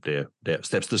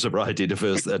steps to sobriety, the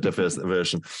first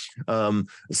version.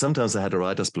 Sometimes I had a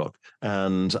writer's block,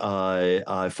 and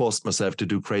I forced myself to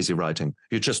do crazy writing.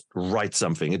 You just write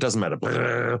something; it doesn't matter.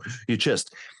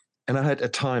 And I had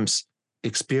at times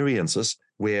experiences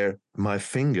where my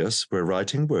fingers were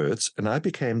writing words, and I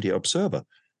became the observer.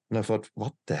 And I thought,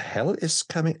 what the hell is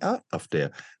coming out of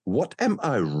there? What am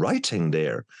I writing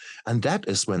there? And that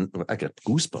is when I get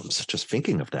goosebumps just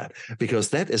thinking of that,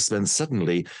 because that is when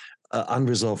suddenly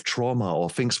unresolved trauma or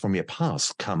things from your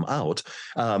past come out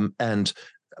and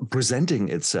presenting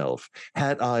itself.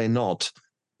 Had I not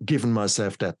given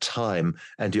myself that time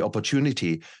and the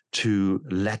opportunity to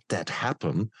let that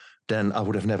happen, then I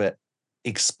would have never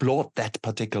explored that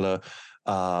particular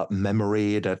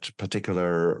memory, that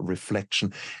particular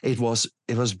reflection. It was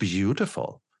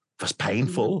beautiful. It was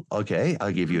painful. Okay,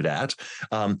 I'll give you that.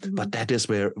 But that is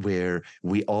where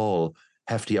we all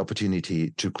have the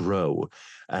opportunity to grow.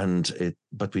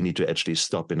 But we need to actually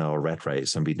stop in our rat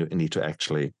race, and we need to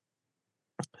actually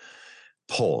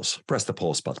press the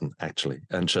pause button actually,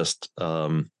 and just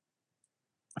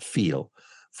feel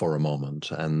for a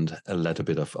moment and let a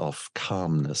bit of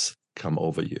calmness come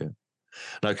over you.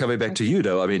 Now, coming back to you,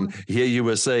 though, I mean, here you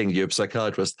were saying, your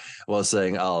psychiatrist was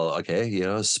saying, oh,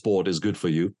 okay, sport is good for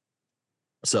you.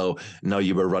 So now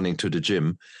you were running to the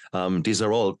gym. These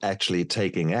are all actually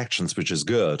taking actions, which is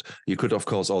good. You could, of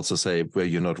course, also say where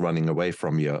you're not running away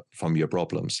from your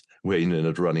problems, where you're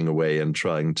not running away and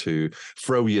trying to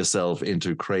throw yourself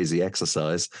into crazy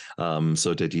exercise,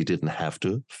 so that you didn't have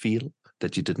to feel,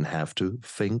 that you didn't have to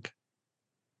think.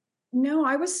 No,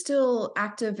 I was still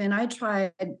active, and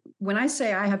when I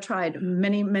say I have tried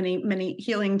many, many, many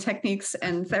healing techniques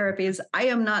and therapies, I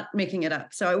am not making it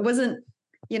up. So I wasn't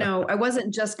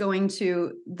just going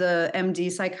to the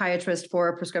MD psychiatrist for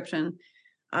a prescription,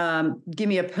 give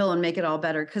me a pill and make it all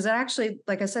better. Because actually,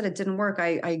 like I said, it didn't work.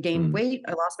 I gained weight,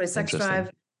 I lost my sex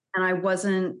drive, and I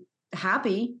wasn't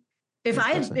happy. If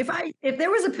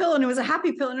there was a pill and it was a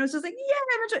happy pill and it was just like,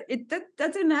 yeah,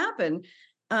 that didn't happen.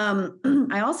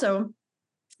 I also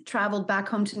traveled back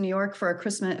home to New York for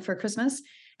Christmas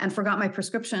and forgot my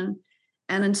prescription.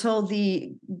 And until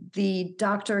the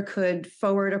doctor could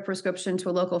forward a prescription to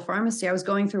a local pharmacy, I was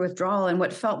going through withdrawal and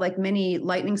what felt like many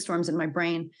lightning storms in my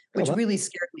brain, which really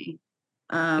scared me.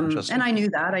 And I knew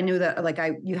that like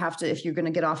you have to, if you're going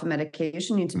to get off a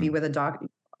medication, you need to be with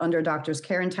under a doctor's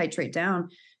care and titrate down.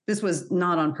 This was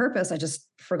not on purpose. I just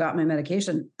forgot my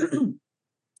medication.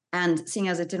 And seeing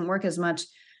as it didn't work as much,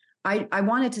 I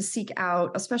wanted to seek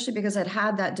out, especially because I'd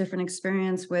had that different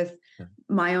experience with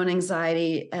my own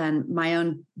anxiety and my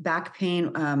own back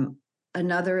pain.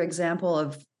 Another example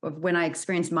of when I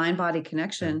experienced mind-body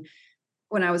connection,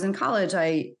 when I was in college,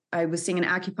 I was seeing an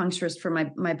acupuncturist for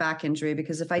my back injury,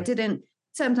 because if I didn't,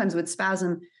 sometimes with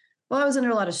spasm, well, I was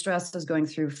under a lot of stress. I was going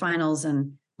through finals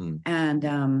and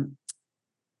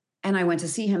I went to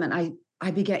see him, and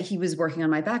he was working on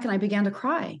my back, and I began to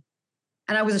cry.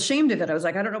 And I was ashamed of it. I was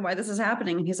like, I don't know why this is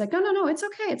happening. And he's like, no, it's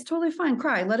okay. It's totally fine.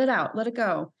 Cry, let it out, let it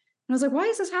go. And I was like, why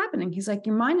is this happening? He's like,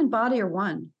 your mind and body are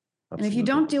one. Absolutely. And if you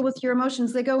don't deal with your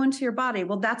emotions, they go into your body.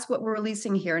 Well, that's what we're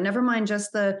releasing here. Never mind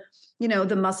just the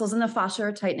muscles and the fascia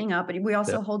are tightening up, but we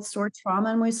also hold stored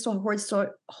trauma, and we still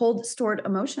hold stored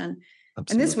emotion.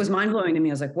 Absolutely. And this was mind blowing to me.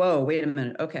 I was like, whoa, wait a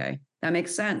minute. Okay. That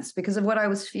makes sense because of what I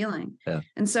was feeling. Yeah.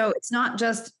 And so it's not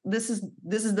just, this is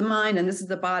the mind and this is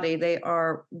the body. They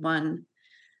are one.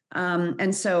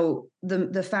 And so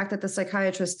the fact that the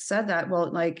psychiatrist said that,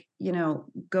 well, like,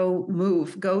 go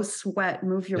move, go sweat,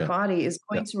 move your body is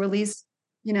going to release,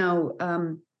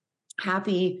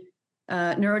 happy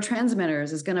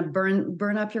neurotransmitters, is going to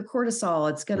burn up your cortisol.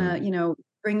 It's going to,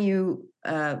 bring you,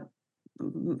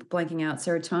 blanking out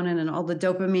serotonin and all the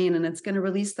dopamine, and it's going to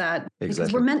release that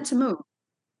because we're meant to move.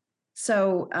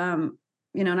 So, and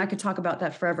I could talk about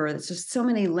that forever. It's just so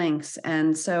many links.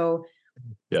 And so,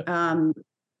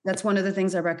 that's one of the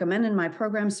things I recommend in my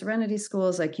program, Serenity School,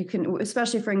 is like you can,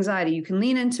 especially for anxiety, you can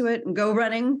lean into it and go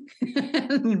running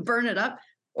and burn it up,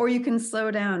 or you can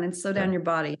slow down your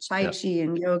body, Tai Chi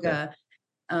and yoga,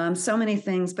 so many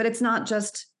things. But it's not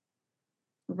just,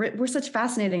 we're such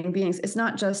fascinating beings. It's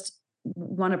not just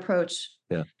one approach.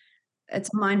 Yeah.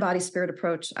 It's a mind, body, spirit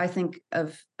approach. I think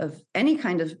of any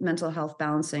kind of mental health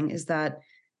balancing is that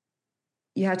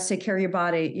you have to take care of your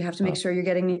body. You have to make sure you're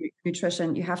getting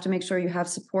nutrition. You have to make sure you have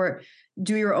support.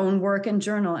 Do your own work and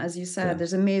journal. As you said,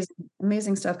 there's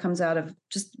amazing stuff comes out of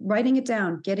just writing it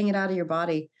down, getting it out of your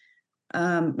body.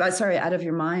 Out of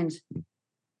your mind.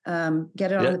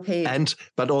 Get it on the page.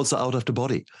 But also out of the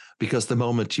body, because the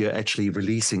moment you're actually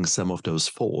releasing some of those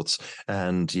thoughts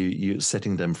and you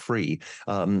setting them free,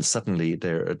 suddenly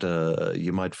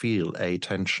you might feel a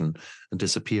tension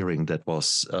disappearing that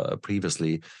was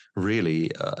previously really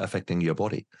affecting your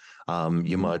body.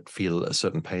 You might feel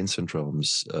certain pain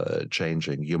syndromes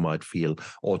changing. You might feel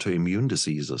autoimmune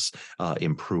diseases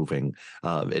improving.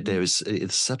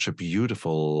 It's such a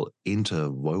beautiful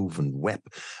interwoven web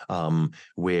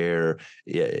where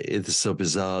it is so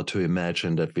bizarre to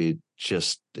imagine that we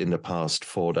just in the past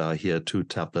thought, here 2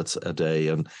 tablets a day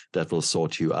and that will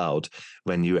sort you out,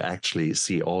 when you actually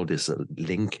see all this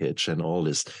linkage and all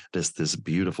this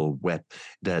beautiful web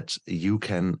that you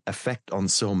can affect on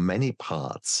so many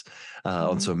parts,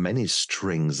 on so many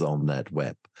strings on that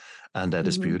web. And that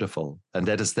is beautiful. And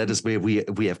that is where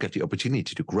we have got the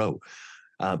opportunity to grow.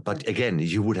 But again,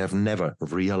 you would have never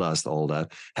realized all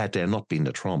that had there not been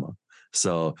the trauma.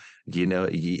 So,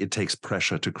 it takes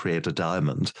pressure to create a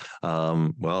diamond.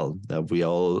 We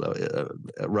all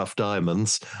rough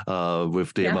diamonds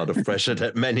with the amount of pressure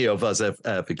that many of us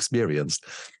have experienced.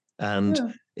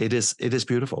 And it is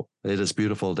beautiful. It is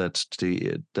beautiful that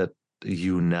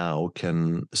you now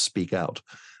can speak out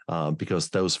because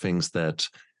those things that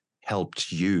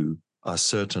helped you are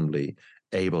certainly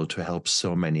able to help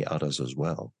so many others as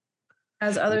well.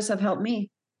 As others have helped me.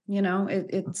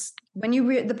 It's when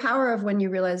the power of when you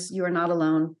realize you are not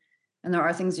alone and there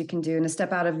are things you can do and to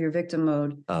step out of your victim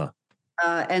mode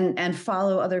and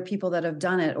follow other people that have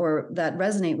done it or that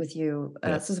resonate with you.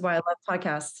 This is why I love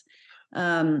podcasts.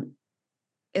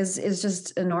 Is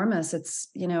just enormous. It's,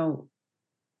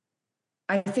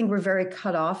 I think we're very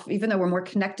cut off, even though we're more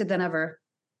connected than ever.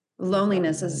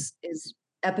 Loneliness is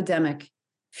epidemic.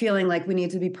 Feeling like we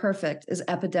need to be perfect is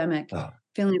epidemic.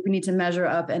 Feeling like we need to measure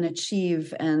up and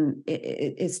achieve, and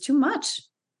it's too much.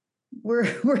 We're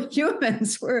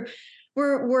humans.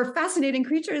 We're fascinating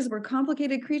creatures. We're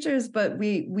complicated creatures, but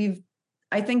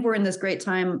I think we're in this great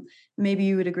time. Maybe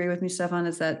you would agree with me, Stefan,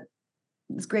 is that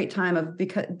this great time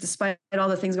because despite all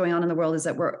the things going on in the world, is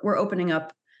that we're opening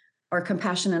up our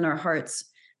compassion in our hearts.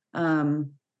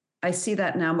 I see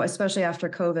that now, especially after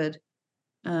COVID.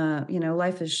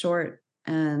 Life is short,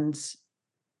 and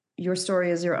your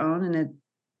story is your own, and it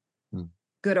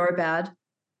good or bad,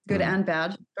 good and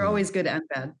bad. They're always good and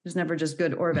bad. There's never just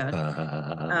good or bad.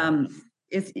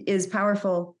 It is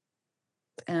powerful,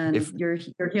 and your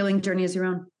healing journey is your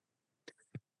own.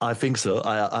 I think so.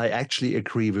 I actually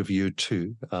agree with you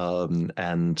too.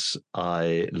 And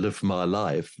I live my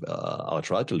life, I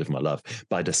try to live my life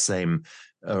by the same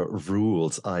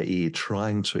rules, i.e.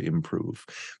 trying to improve.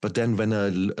 But then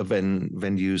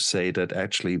when you say that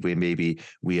actually we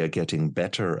are getting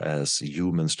better as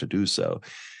humans to do so,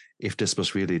 if this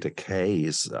was really the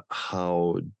case,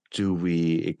 how do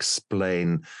we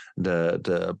explain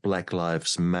the Black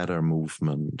Lives Matter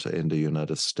movement in the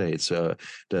United States,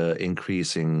 the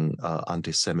increasing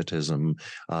anti-Semitism,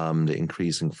 the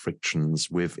increasing frictions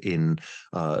within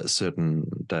certain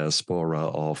diaspora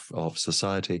of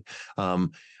society?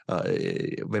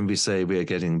 When we say we are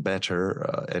getting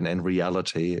better, and in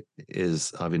reality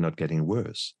are we not getting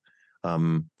worse?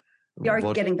 We are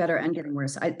getting better and getting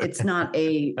worse. It's not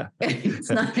a. It's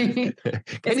not. Can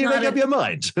you make up your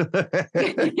mind?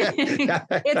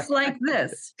 It's like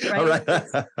this, right?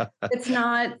 Right. It's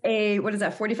not a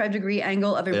 45-degree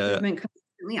angle of improvement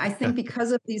constantly. I think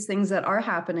because of these things that are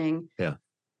happening.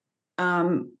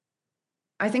 I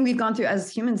think we've gone through as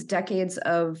humans decades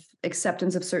of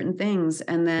acceptance of certain things,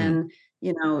 and then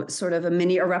sort of a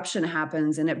mini eruption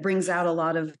happens, and it brings out a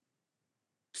lot of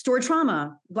stored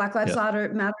trauma. Black Lives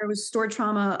Matter was stored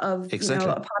trauma of a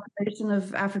population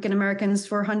of African Americans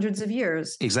for hundreds of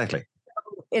years. Exactly.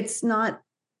 So it's not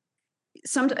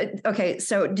okay.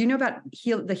 So do you know about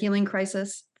the healing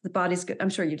crisis? The body's good. I'm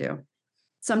sure you do.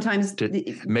 Sometimes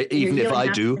even if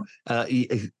I do,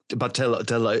 but tell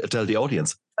the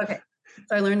audience. Okay.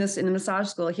 So I learned this in the massage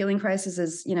school. A healing crisis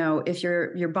is, if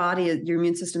your body, your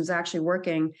immune system is actually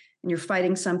working and you're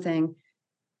fighting something.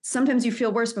 Sometimes you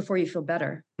feel worse before you feel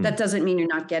better. That doesn't mean you're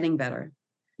not getting better.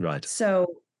 Right. So,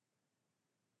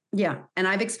 and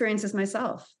I've experienced this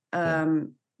myself.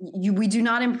 We do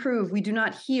not improve. We do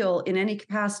not heal in any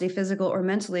capacity, physical or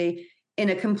mentally, in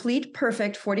a complete,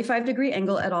 perfect 45-degree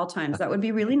angle at all times. That would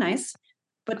be really nice,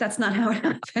 but that's not how it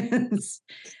happens.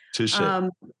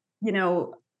 Touché.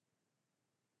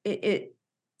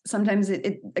 Sometimes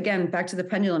again, back to the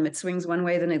pendulum, it swings one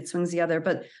way, then it swings the other.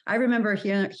 But I remember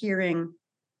hearing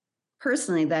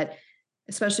personally that,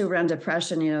 especially around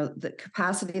depression, the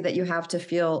capacity that you have to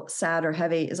feel sad or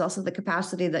heavy is also the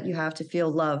capacity that you have to feel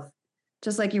love.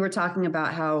 Just like you were talking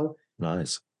about how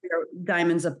nice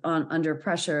diamonds under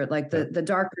pressure, like the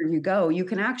darker you go, you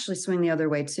can actually swing the other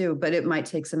way too, but it might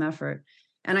take some effort.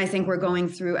 And I think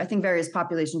I think various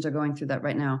populations are going through that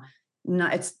right now.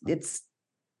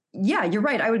 You're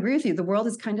right. I would agree with you. The world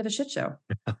is kind of a shit show.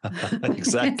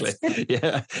 Exactly.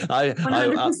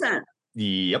 100%.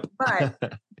 Yep.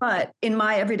 But in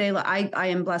my everyday life, I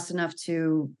am blessed enough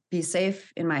to be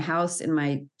safe in my house, in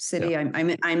my city. Yep.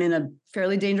 I'm in a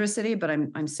fairly dangerous city, but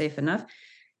I'm safe enough.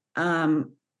 I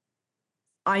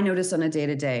notice on a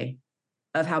day-to-day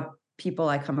of how people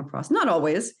I come across, not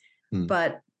always,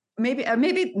 but maybe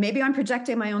I'm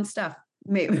projecting my own stuff.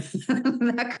 Maybe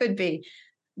that could be,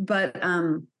 but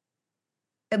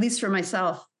at least for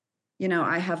myself,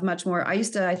 I have much more. I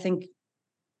used to, I think,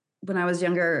 when I was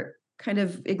younger, kind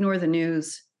of ignore the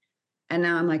news. And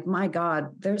now I'm like, my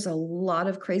God, there's a lot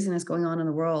of craziness going on in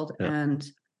the world. Yeah. And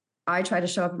I try to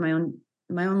show up in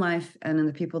my own life and in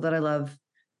the people that I love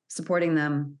supporting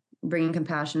them, bringing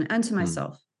compassion, and to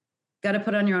myself. Got to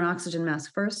put on your own oxygen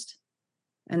mask first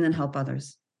and then help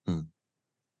others.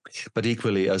 But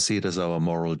equally, I see it as our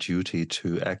moral duty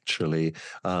to actually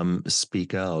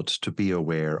speak out, to be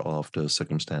aware of the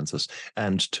circumstances,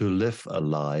 and to live a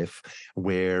life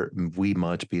where we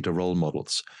might be the role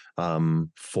models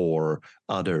for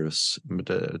others,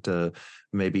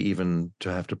 maybe even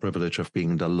to have the privilege of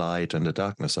being the light and the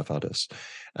darkness of others.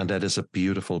 And that is a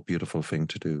beautiful, beautiful thing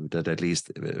to do, that at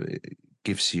least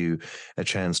gives you a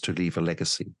chance to leave a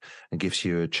legacy and gives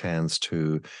you a chance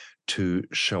to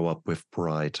show up with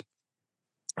pride.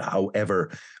 However,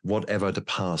 whatever the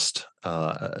past,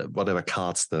 whatever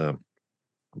cards the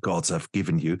gods have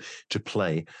given you to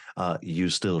play, you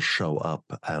still show up,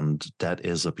 and that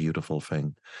is a beautiful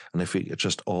thing. And if we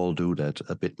just all do that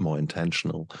a bit more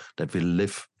intentional, that we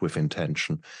live with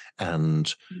intention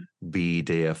and be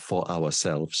there for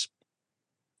ourselves,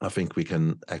 I think we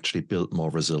can actually build more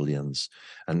resilience.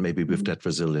 And maybe with that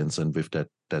resilience and with that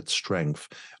strength,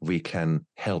 we can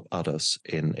help others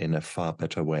in a far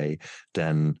better way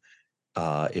than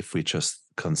if we just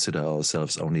consider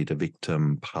ourselves only the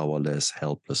victim, powerless,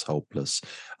 helpless, hopeless,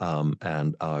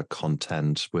 and are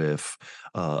content with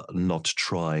not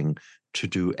trying to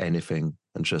do anything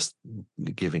and just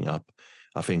giving up.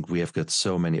 I think we have got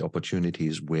so many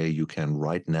opportunities where you can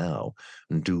right now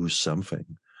do something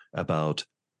about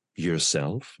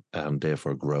yourself and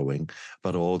therefore growing,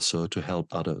 but also to help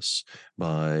others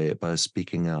by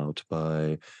speaking out,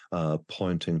 by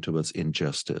pointing towards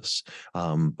injustice,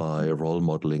 by role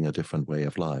modeling a different way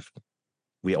of life.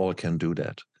 We all can do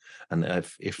that. And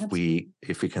if we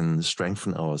can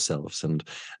strengthen ourselves and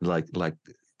like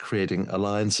creating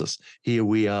alliances. Here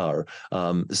we are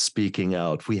speaking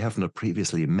out. We have not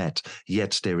previously met,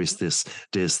 yet there is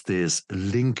this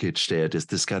linkage there,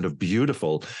 this kind of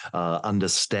beautiful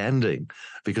understanding,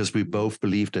 because we both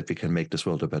believe that we can make this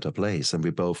world a better place, and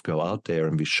we both go out there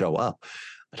and we show up.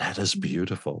 That is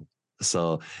beautiful.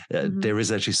 So there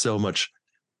is actually so much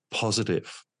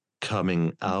positive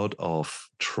coming out of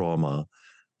trauma,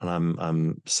 and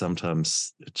I'm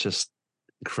sometimes just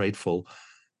grateful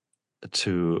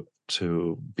to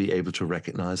be able to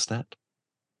recognize that.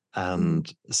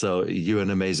 And so you're an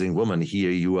amazing woman.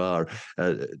 Here you are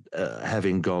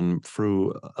having gone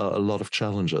through a lot of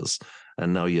challenges,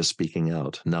 and now you're speaking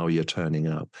out, now you're turning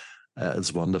up.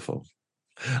 It's wonderful.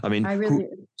 I mean, I really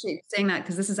appreciate saying that,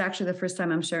 because this is actually the first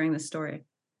time I'm sharing this story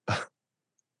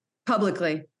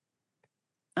publicly.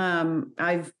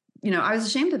 I was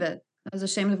ashamed of it. I was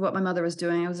ashamed of what my mother was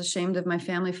doing. I was ashamed of my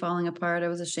family falling apart. I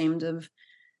was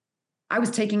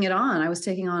taking it on. I was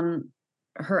taking on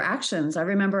her actions. I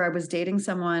remember I was dating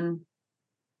someone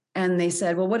and they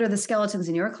said, "Well, what are the skeletons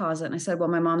in your closet?" And I said, "Well,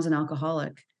 my mom's an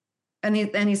alcoholic." And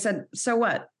he said, "So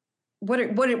what? What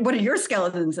are your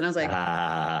skeletons?" And I was like,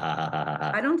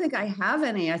 I don't think I have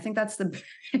any. I think that's the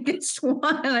biggest one.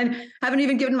 I haven't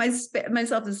even given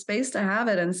myself the space to have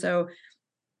it. And so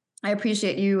I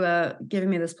appreciate you giving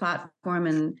me this platform.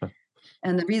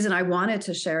 And the reason I wanted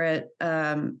to share it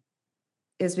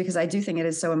is because I do think it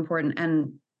is so important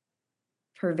and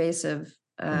pervasive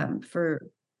for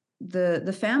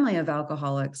the family of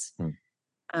alcoholics,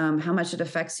 how much it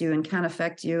affects you and can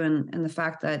affect you, and the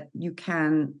fact that you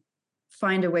can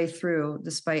find a way through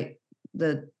despite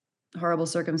the horrible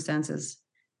circumstances.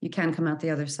 You can come out the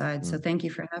other side. So thank you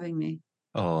for having me.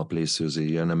 Oh, please, Suzy,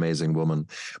 you're an amazing woman.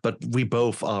 But we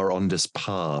both are on this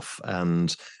path,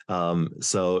 and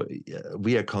so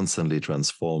we are constantly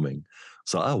transforming.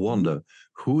 So I wonder,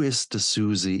 who is the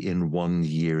Suzy in 1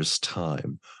 year's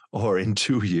time or in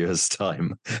 2 years'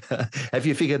 time? Have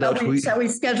you figured out who? Shall we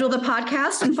schedule the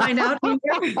podcast and find out?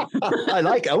 I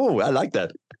like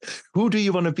that. Who do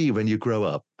you want to be when you grow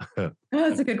up? Oh,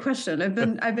 that's a good question.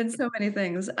 I've been so many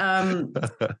things.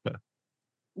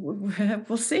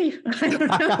 We'll see. I don't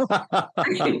know.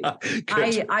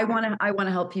 I want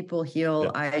to help people heal.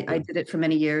 Yeah. I did it for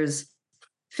many years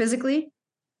physically.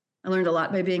 I learned a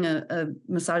lot by being a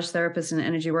massage therapist and an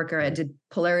energy worker. I did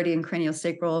polarity and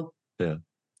craniosacral. Yeah.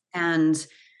 And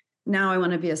now I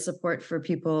want to be a support for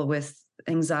people with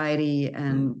anxiety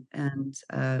and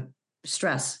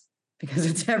stress, because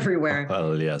it's everywhere.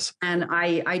 Well, yes. And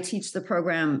I teach the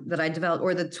program that I developed,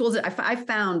 or the tools that I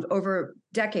found over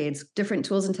decades, different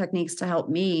tools and techniques to help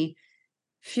me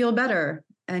feel better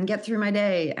and get through my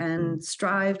day and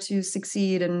strive to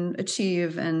succeed and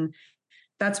achieve. And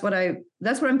that's what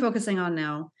I'm focusing on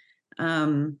now.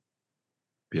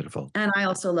 Beautiful. And I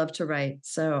also love to write.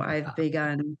 So I've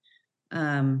begun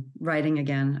writing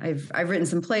again. I've written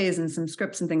some plays and some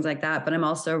scripts and things like that, but I'm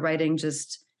also writing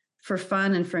just for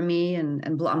fun and for me, and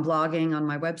I'm blogging on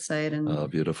my website. And oh,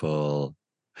 beautiful.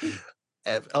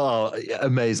 Oh,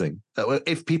 amazing.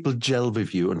 If people gel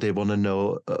with you and they want to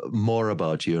know more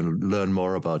about you and learn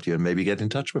more about you and maybe get in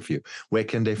touch with you, where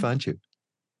can they find you?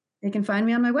 They can find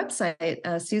me on my website,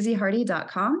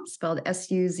 suzyhardy.com, spelled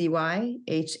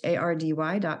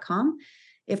SUZYHARDY.com.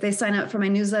 If they sign up for my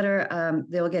newsletter,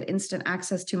 they will get instant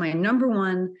access to my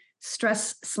 #1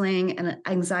 stress slaying and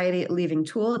anxiety leaving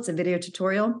tool. It's a video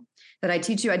tutorial that I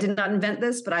teach you. I did not invent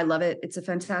this, but I love it. It's a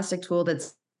fantastic tool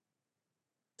that's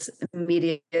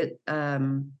immediate,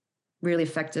 really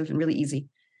effective, and really easy.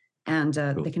 And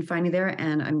Cool. they can find me there.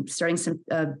 And I'm starting some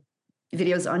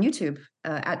videos on YouTube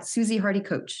at Suzy Hardy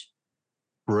Coach.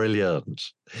 Brilliant.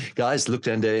 Guys, look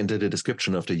down there into the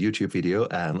description of the YouTube video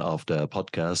and of the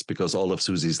podcast, because all of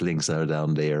Suzy's links are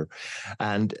down there.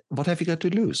 And what have you got to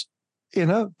lose?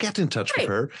 Get in touch with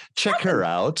her, check her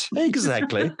out.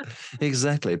 Exactly.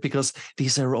 Exactly. Because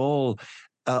these are all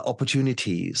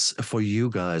opportunities for you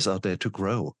guys out there to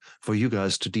grow, for you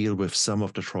guys to deal with some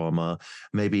of the trauma,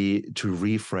 maybe to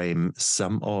reframe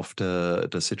some of the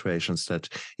situations that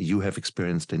you have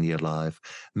experienced in your life,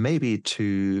 maybe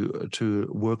to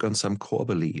work on some core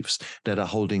beliefs that are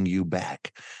holding you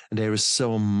back. And there is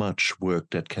so much work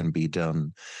that can be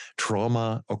done.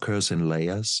 Trauma occurs in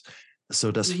layers,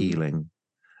 so does healing.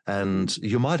 And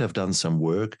you might have done some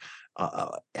work.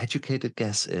 Educated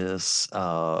guess is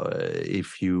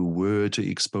if you were to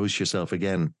expose yourself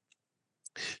again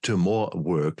to more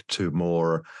work, to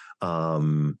more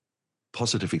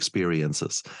positive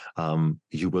experiences,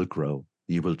 you will grow,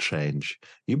 you will change,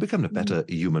 you become a better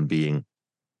human being.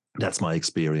 That's my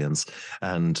experience.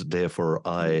 And therefore,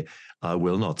 I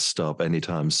will not stop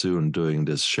anytime soon doing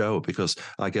this show, because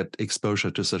I get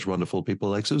exposure to such wonderful people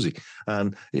like Suzy.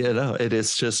 And, it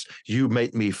is just, you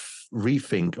made me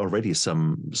rethink already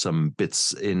some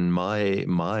bits in my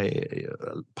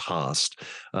past,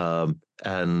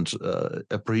 and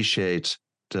appreciate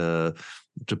the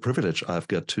privilege I've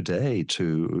got today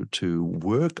to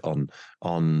work on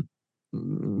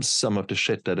some of the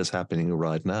shit that is happening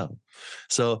right now.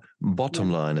 So bottom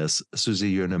line is, Suzy,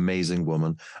 you're an amazing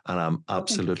woman, and I'm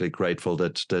absolutely grateful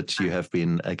that you have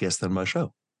been a guest on my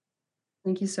show.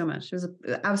 Thank you so much. It was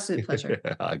an absolute pleasure.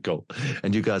 Cool.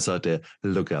 And you guys out there,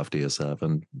 look after yourself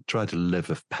and try to live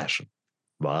with passion.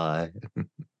 Bye.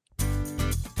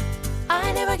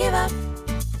 I never give up.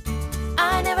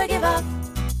 I never give up.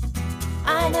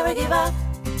 I never give up.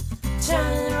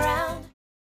 Turn around.